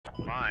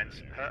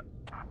Mines. Huh.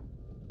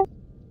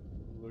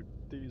 Look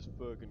at these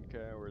fucking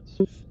cowards.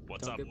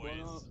 What's Don't up, get blown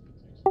boys?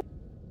 up.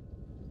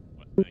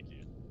 What? Thank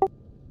you.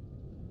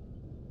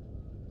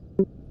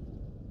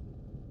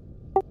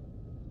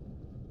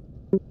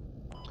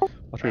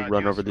 Watch me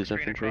run do a over these screen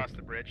infantry. across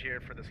the bridge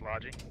here for this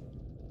lodging.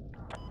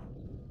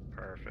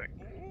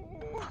 Perfect.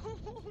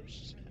 Oh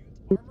shit!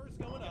 Armor's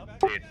going up.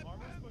 Dude.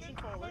 Armor's pushing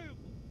forward.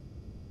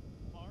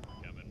 Armor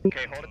coming.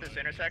 Okay, hold at this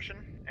intersection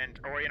and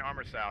orient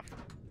armor south.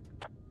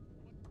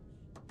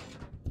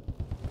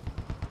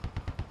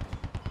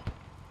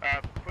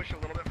 Push a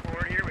little bit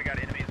forward here. We got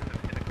enemies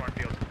in the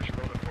cornfields. Push a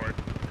little bit forward.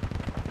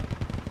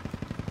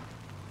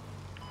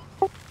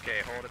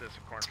 Okay, hold at this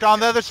cornfield. It's on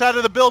the other side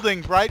of the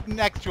building, right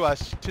next to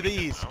us, to the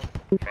east.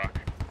 Fuck.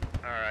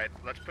 Alright,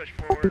 let's push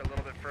forward a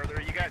little bit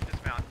further. You guys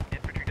dismount.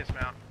 Infantry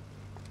dismount.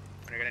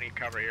 We're gonna need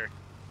cover here.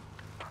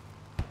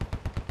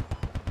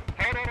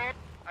 Hold.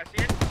 I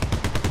see it.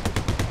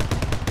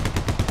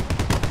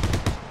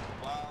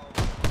 Wow.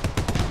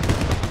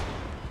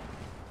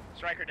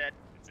 Striker dead.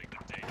 It's a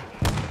container.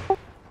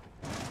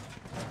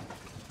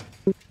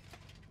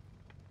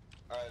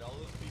 Alright, all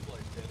those people are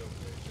dead over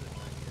there. Should've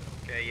tagged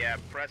you. Okay, yeah,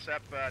 press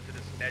up to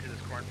this edge of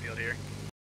this cornfield here.